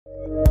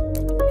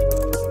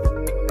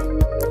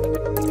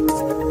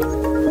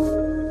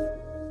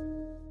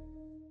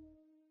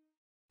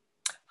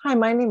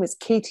my name is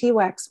KT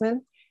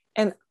Waxman,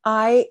 and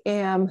I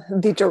am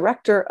the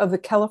director of the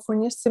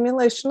California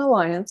Simulation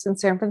Alliance in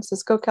San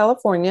Francisco,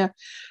 California,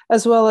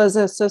 as well as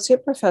an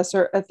associate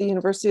professor at the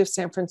University of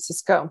San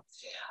Francisco.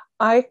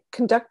 I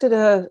conducted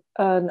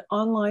an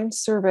online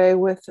survey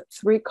with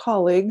three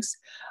colleagues.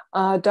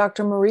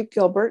 Dr. Marie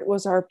Gilbert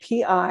was our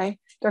PI,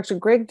 Dr.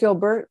 Greg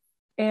Gilbert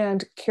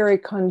and Carrie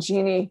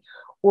Congini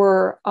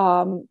were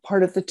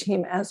part of the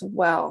team as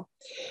well.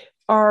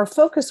 Our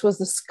focus was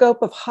the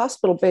scope of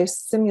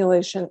hospital-based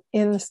simulation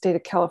in the state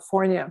of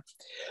California.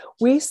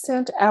 We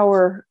sent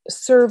our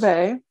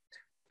survey,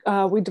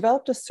 we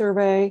developed a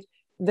survey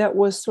that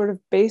was sort of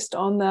based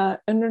on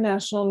the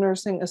International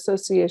Nursing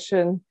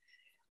Association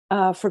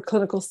for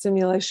Clinical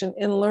Simulation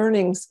in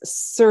Learning's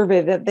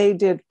survey that they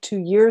did 2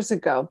 years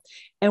ago.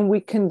 And we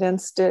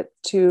condensed it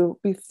to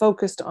be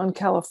focused on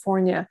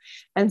California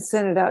and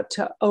sent it out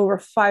to over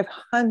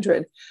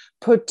 500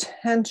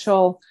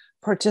 potential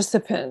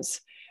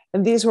participants.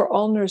 And these were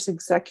all nurse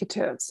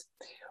executives.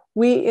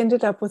 We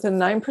ended up with a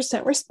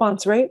 9%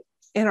 response rate,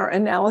 and our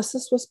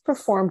analysis was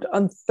performed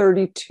on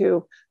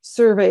 32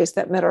 surveys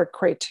that met our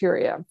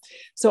criteria.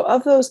 So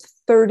of those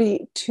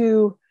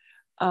 32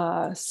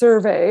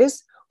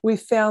 surveys, we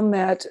found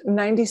that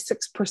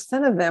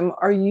 96% of them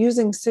are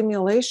using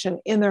simulation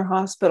in their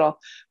hospital,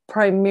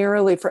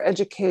 primarily for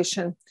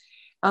education.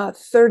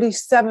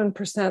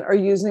 37% are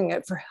using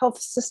it for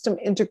health system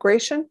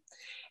integration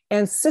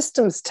and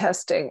systems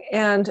testing,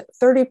 and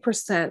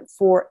 30%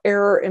 for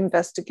error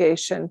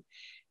investigation,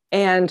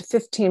 and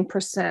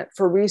 15%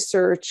 for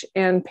research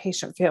and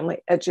patient family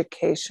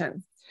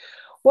education.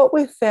 What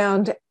we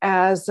found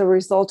as a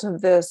result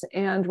of this,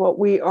 and what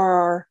we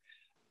are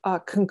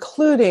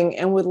concluding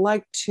and would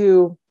like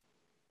to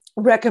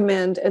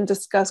recommend and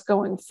discuss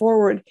going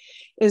forward,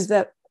 is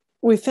that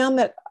we found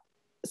that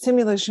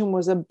simulation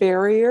was a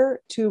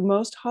barrier to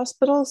most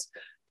hospitals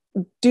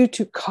due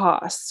to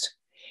cost.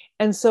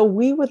 And so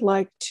we would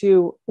like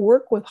to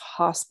work with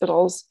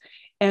hospitals,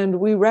 and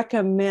we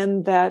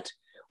recommend that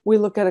we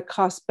look at a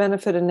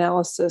cost-benefit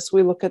analysis.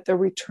 We look at the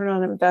return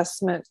on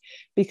investment,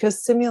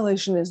 because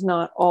simulation is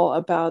not all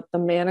about the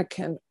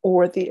mannequin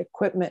or the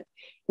equipment.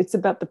 It's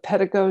about the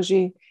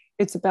pedagogy.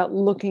 It's about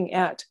looking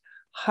at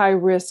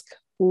high-risk,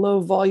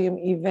 low-volume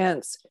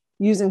events,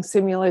 using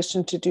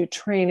simulation to do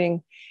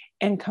training,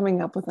 and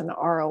coming up with an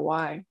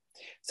ROI.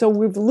 So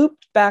we've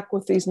looped back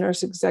with these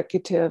nurse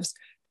executives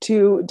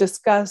to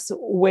discuss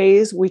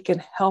ways we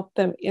can help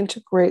them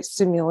integrate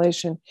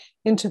simulation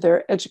into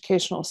their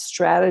educational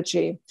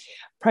strategy,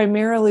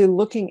 primarily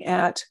looking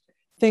at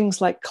things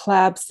like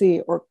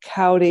CLABSI or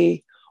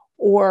CAUTI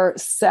or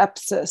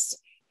sepsis.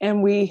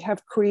 And we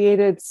have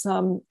created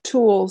some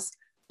tools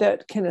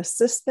that can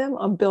assist them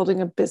on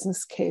building a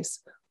business case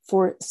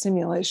for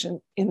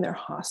simulation in their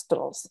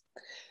hospitals.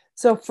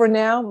 So for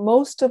now,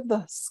 most of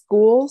the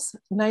schools,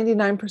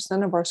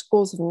 99% of our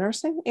schools of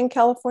nursing in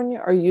California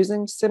are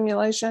using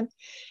simulation.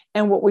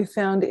 And what we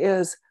found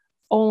is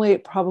only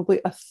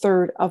probably a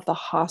third of the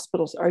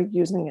hospitals are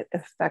using it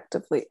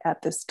effectively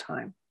at this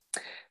time.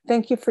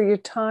 Thank you for your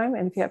time.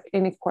 And if you have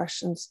any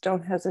questions,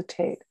 don't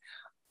hesitate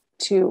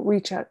to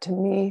reach out to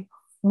me,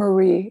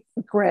 Marie,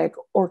 Greg,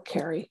 or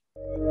Carrie.